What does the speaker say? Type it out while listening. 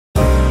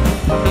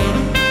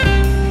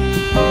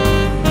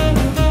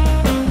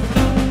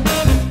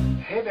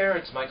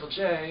it's Michael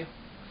J.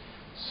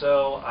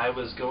 So I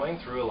was going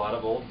through a lot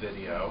of old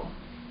video,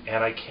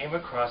 and I came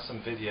across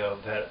some video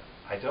that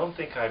I don't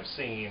think I've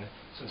seen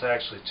since I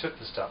actually took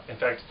the stuff. In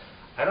fact,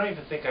 I don't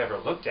even think I ever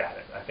looked at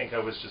it. I think I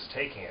was just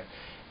taking it.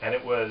 And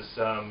it was,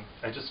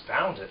 I just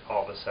found it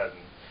all of a sudden.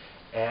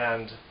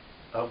 And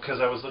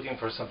because I was looking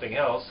for something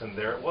else, and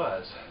there it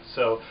was.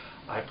 So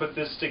I put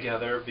this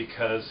together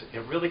because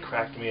it really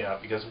cracked me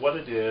up, because what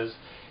it is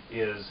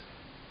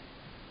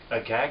a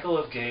gaggle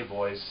of gay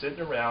boys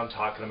sitting around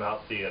talking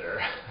about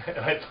theater. And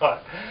I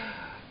thought,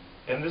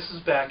 and this is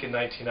back in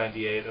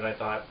 1998, and I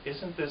thought,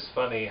 isn't this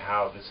funny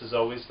how this is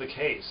always the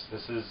case?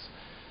 This is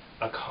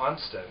a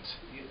constant.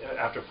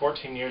 After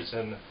 14 years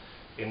in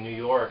New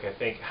York, I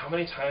think, how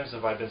many times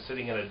have I been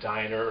sitting in a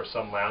diner or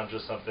some lounge or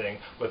something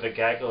with a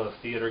gaggle of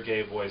theater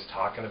gay boys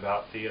talking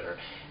about theater?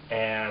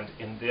 And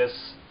in this,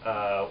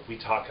 we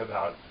talk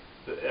about,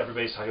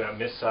 everybody's talking about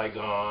Miss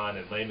Saigon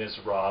and Les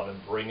Miserables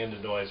and Bring Into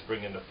Noise,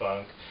 Bring Into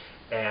Funk.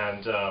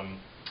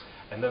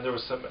 And then there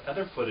was some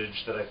other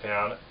footage that I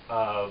found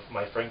of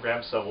my friend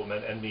Graham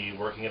Sobelman and me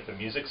working at the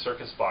Music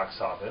Circus box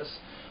office,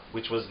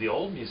 which was the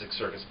old Music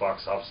Circus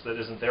box office that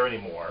isn't there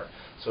anymore.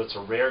 So it's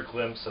a rare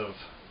glimpse of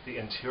the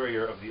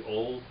interior of the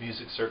old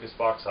Music Circus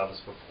box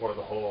office before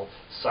the whole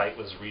site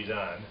was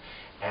redone.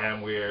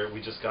 And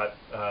we just got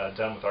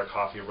done with our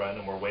coffee run,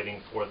 and we're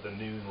waiting for the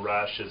noon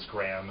rush, as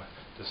Graham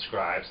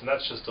describes. And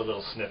that's just a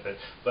little snippet.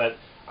 But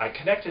I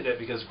connected it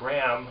because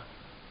Graham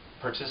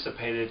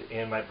participated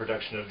in my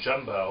production of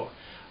Jumbo.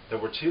 There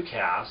were two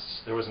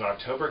casts. There was an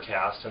October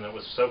cast, and it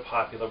was so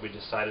popular we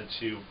decided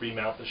to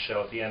remount the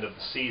show at the end of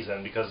the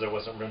season because there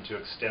wasn't room to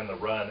extend the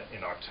run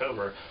in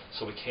October.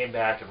 So we came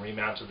back and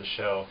remounted the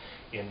show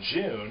in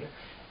June,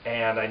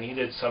 and I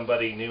needed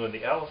somebody new in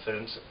the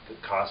elephant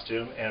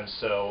costume, and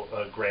so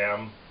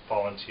Graham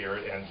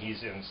volunteered, and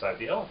he's inside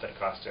the elephant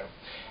costume.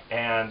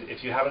 And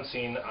if you haven't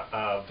seen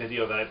a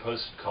video that I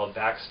posted called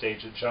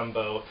Backstage at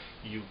Jumbo,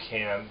 you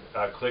can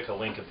click a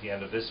link at the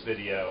end of this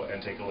video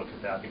and take a look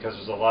at that, because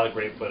there's a lot of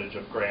great footage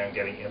of Graham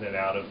getting in and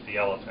out of the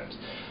elephant.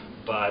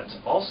 But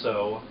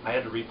also, I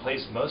had to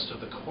replace most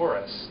of the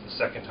chorus the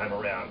second time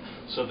around.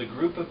 So the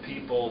group of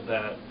people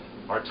that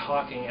are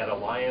talking at a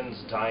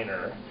Lion's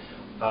Diner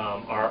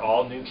are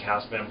all new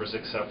cast members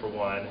except for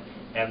one,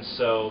 and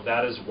so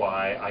that is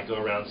why I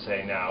go around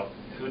saying, now,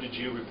 who did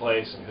you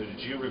replace and who did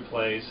you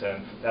replace?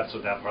 And that's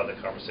what that part of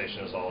the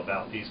conversation is all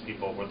about. These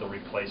people were the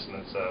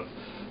replacements of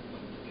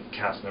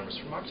cast members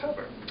from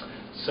October.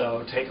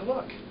 So take a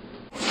look.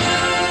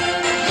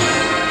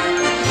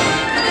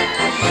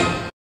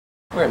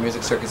 We're at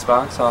Music Circus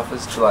box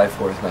office, July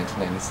 4th,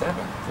 1997.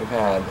 We've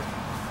had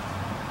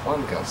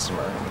one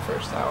customer in the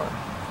first hour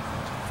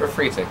for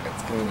free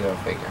tickets. Can you go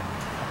figure?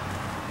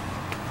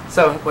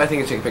 So, I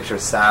think you take a picture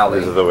of Sally.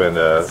 These are the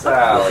windows.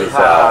 Sally, Sally.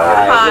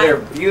 Hi.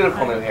 With her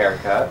beautiful new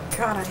haircut.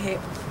 God, I hate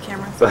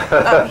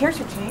cameras. Here's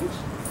your change.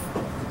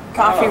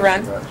 Coffee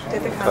run.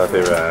 Did the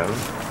Coffee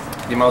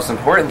run. The most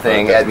important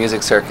thing at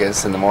Music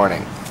Circus in the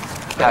morning.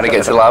 How to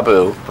get to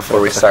Labu before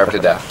we starve to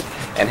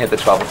death and hit the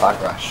 12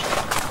 o'clock rush.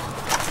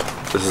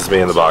 This is me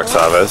in the box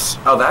office.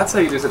 Oh, that's how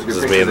you do such a good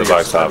This is me in the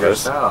box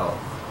office.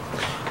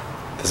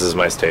 This is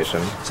my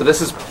station. So this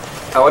is,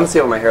 I want to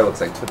see what my hair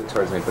looks like. Put it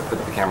towards me, but put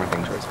the camera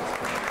thing towards me.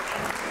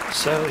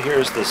 So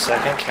here's the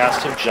second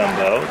cast of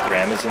Jumbo.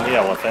 Graham is in the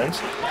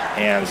elephant,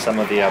 and some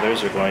of the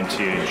others are going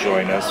to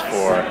join us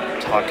for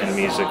Talkin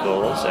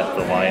musicals at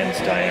the Lion's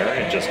Diner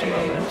in just a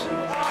moment.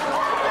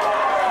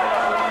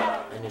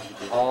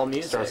 All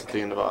music. Starts at the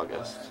end of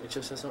August. It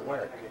just doesn't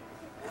work.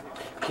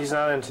 He's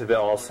not into the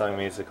all-sung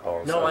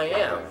musicals. No, I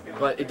am,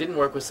 but it didn't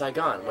work with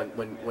Saigon.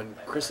 When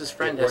Chris's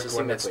friend has to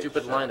sing that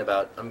stupid line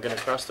about "I'm going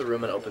to cross the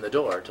room and open the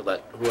door" to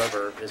let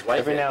whoever his wife.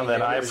 Every now and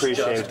then, I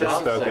appreciate the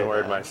spoken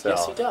word myself.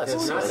 Yes, he does. He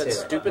says that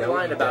stupid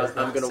line about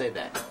 "I'm going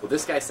to." Well,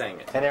 this guy sang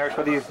it. And Eric,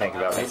 what do you think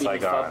about Miss Maybe he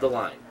Saigon? fubbed the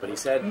line, but he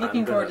said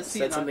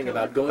said something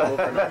about going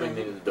over and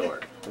opening the door.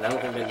 And I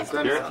don't think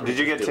that Did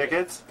you get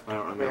tickets? I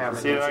don't remember.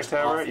 See you in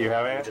October? You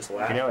haven't?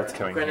 You know it's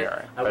coming Granted,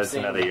 here, I but was it's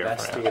seeing another the year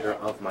best from now. theater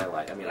of my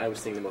life. I mean, I was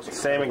seeing the most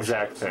Same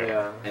exact thing.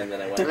 Yeah. And then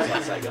I went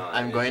to Saigon.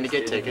 I'm going to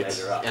get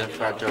tickets in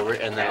for October,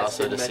 and then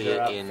also to see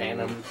it in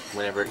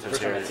whenever it comes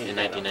here in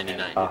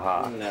 1999.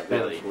 Not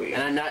really.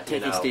 And I'm not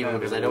taking Steven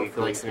because I don't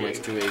feel like sitting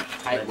next to a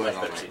tight wet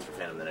all night.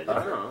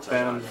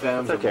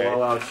 It's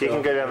okay. He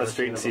can go down the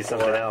street and see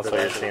something else while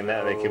you're seeing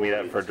that, and they can meet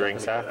up for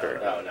drinks after.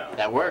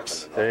 That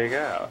works. There you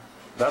go.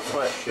 That's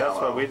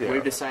what we do.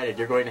 We've decided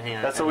you're going to hang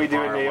out. That's what we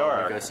do in New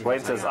York.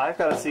 Wayne says, I've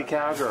got to see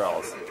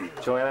Cowgirls.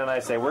 Joanna and I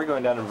say, we're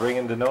going down to Bring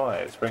Into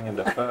Noise, Bring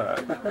Into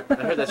Fun. I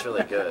heard that's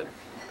really good.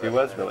 It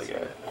was really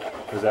good.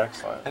 It was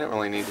excellent. I don't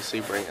really need to see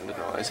Bring Into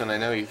Noise, and I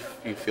know you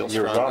feel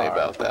You're strongly wrong.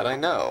 about that. I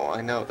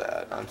know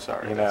that. I'm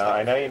sorry. You know,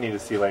 I know you need to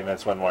see Les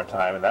Mis one more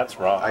time, and that's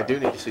wrong. I do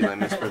need to see Les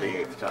Mis for the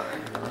 8th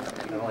time.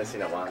 I've only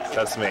seen it once.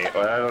 That's me.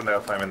 Well, I don't know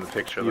if I'm in the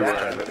picture.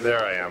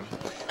 There I am.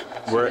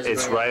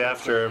 It's right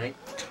after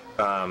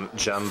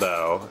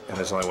Jumbo, and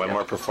there's only one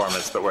more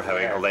performance, but we're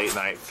having a late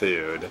night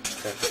food,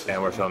 and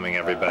we're filming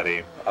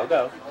everybody. I'll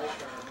go.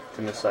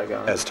 to miss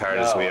Saigon. As tired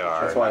as we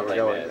are. That's why we're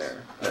going Is.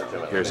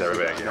 there. Here's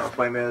everybody again. No,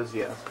 Flame is,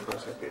 yes, of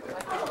course I'd be there.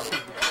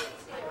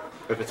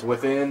 If it's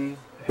within...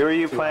 Who are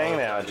you playing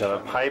now, Jenna?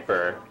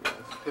 Piper.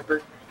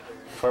 Pipper.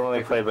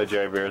 Formerly played by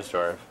Jerry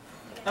Beersdorf.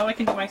 Oh, I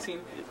can do my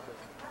scene.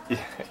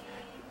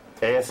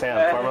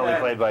 ASM, formerly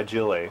played by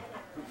Julie.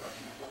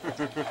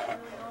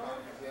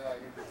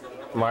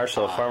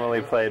 Marshall,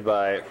 formerly played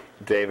by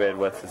David,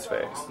 what's his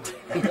face?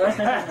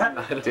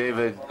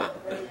 David,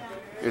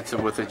 it's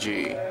with a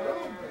G.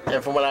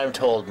 And from what I'm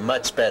told,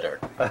 much better.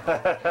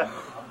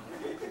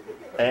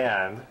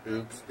 And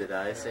Oops, did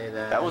I say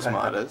that? That was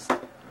modest.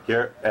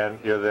 you're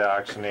the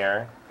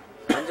auctioneer.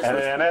 And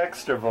an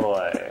extra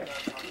boy.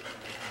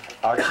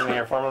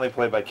 Auctioneer, formerly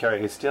played by Carrie,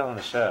 who's still on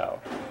the show.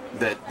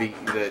 That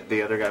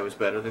the other guy was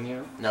better than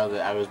you? No,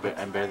 that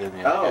I'm better than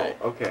the other guy.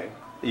 Oh, okay.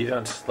 You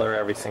don't slur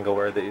every single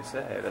word that you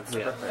say. That's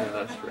Yeah,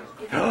 that's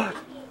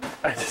true.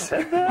 I just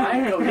said that. I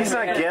know, He's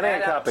not getting a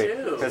that out copy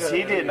too. because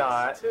he did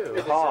not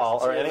call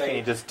or anything.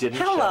 He just didn't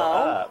show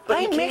up. But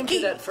he came to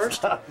that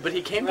first. But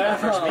he came to that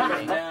first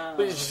meeting.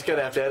 We're just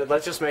gonna have to edit.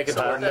 Let's just make it to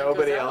where What's that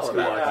nobody gazelle else can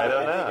about? watch I it.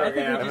 don't I think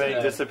know. we And they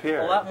just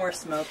disappeared. a lot more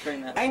smoke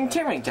during that. I'm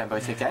carrying Jumbo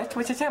success,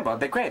 which is Jumbo.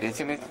 They're great. It's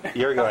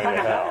You're going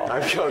to hell.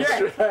 I'm going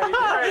straight.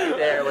 Already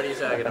there. What are you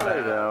talking I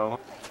about? know.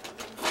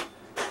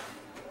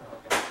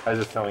 I was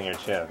just telling your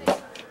chin.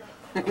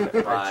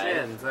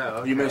 Bye.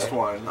 You missed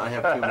one. I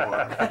have two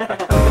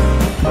more.